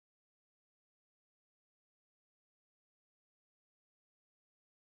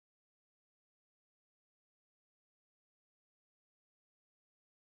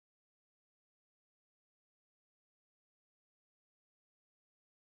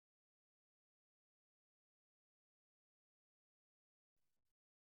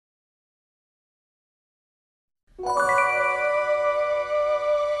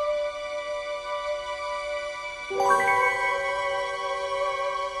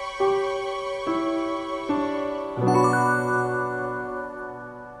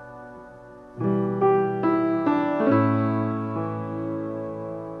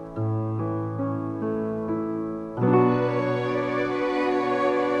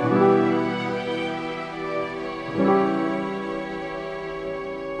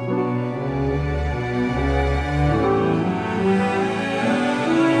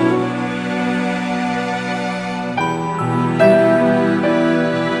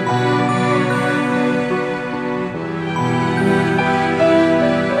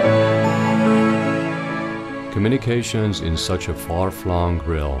Communications in such a far-flung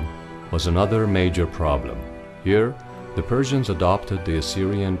realm was another major problem. Here, the Persians adopted the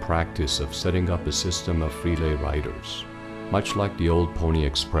Assyrian practice of setting up a system of relay riders, much like the old Pony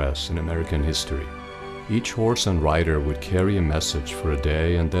Express in American history. Each horse and rider would carry a message for a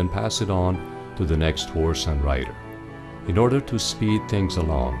day and then pass it on to the next horse and rider. In order to speed things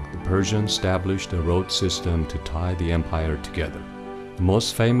along, the Persians established a road system to tie the empire together. The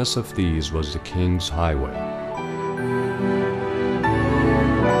most famous of these was the King's Highway.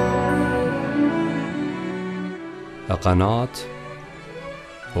 A Ganat,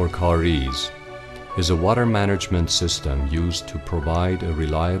 or Kahreez, is a water management system used to provide a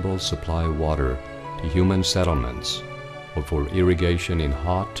reliable supply of water to human settlements or for irrigation in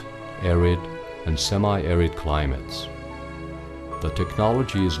hot, arid, and semi-arid climates. The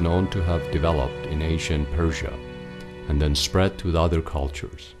technology is known to have developed in ancient Persia and then spread to the other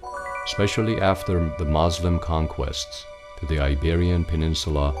cultures, especially after the Muslim conquests to the Iberian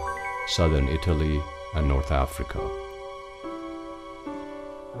Peninsula, southern Italy, and North Africa.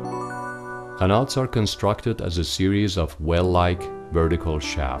 Ganats are constructed as a series of well-like vertical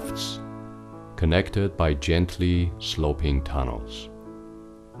shafts, connected by gently sloping tunnels.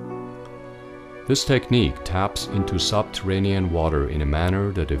 This technique taps into subterranean water in a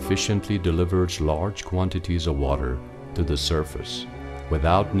manner that efficiently delivers large quantities of water to the surface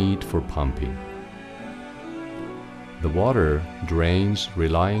without need for pumping. The water drains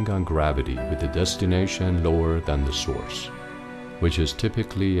relying on gravity with a destination lower than the source, which is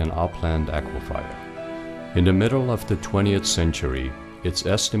typically an upland aquifer. In the middle of the 20th century, it's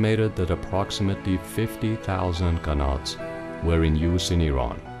estimated that approximately 50,000 Ganats were in use in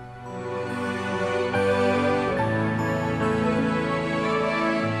Iran.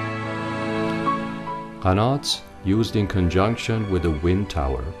 Ganats, used in conjunction with a wind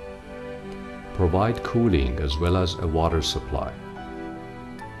tower, provide cooling as well as a water supply.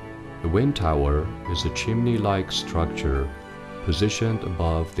 The wind tower is a chimney-like structure positioned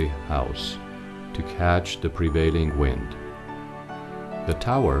above the house to catch the prevailing wind. The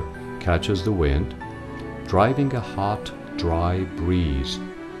tower catches the wind, driving a hot, dry breeze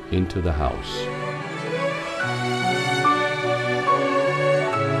into the house.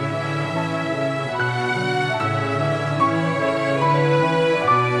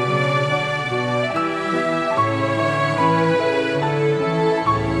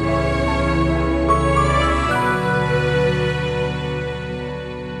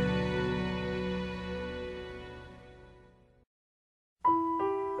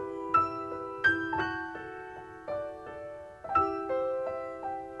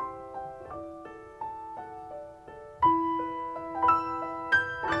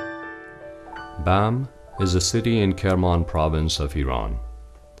 Bam is a city in Kerman province of Iran.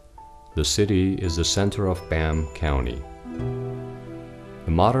 The city is the center of Bam County.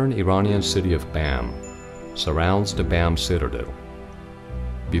 The modern Iranian city of Bam surrounds the Bam citadel.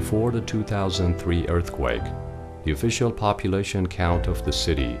 Before the 2003 earthquake, the official population count of the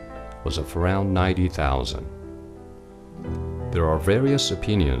city was of around 90,000. There are various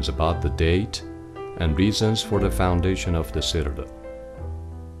opinions about the date and reasons for the foundation of the citadel.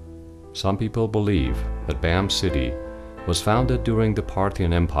 Some people believe that Bam city was founded during the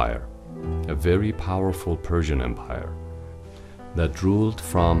Parthian Empire, a very powerful Persian empire that ruled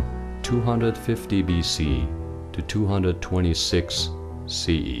from 250 BC to 226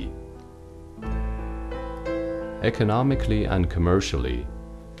 CE. Economically and commercially,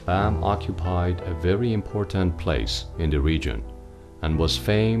 Bam occupied a very important place in the region and was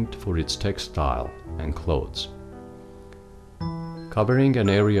famed for its textile and clothes. Covering an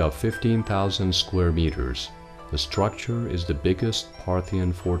area of 15,000 square meters, the structure is the biggest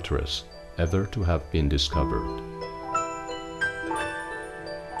Parthian fortress ever to have been discovered.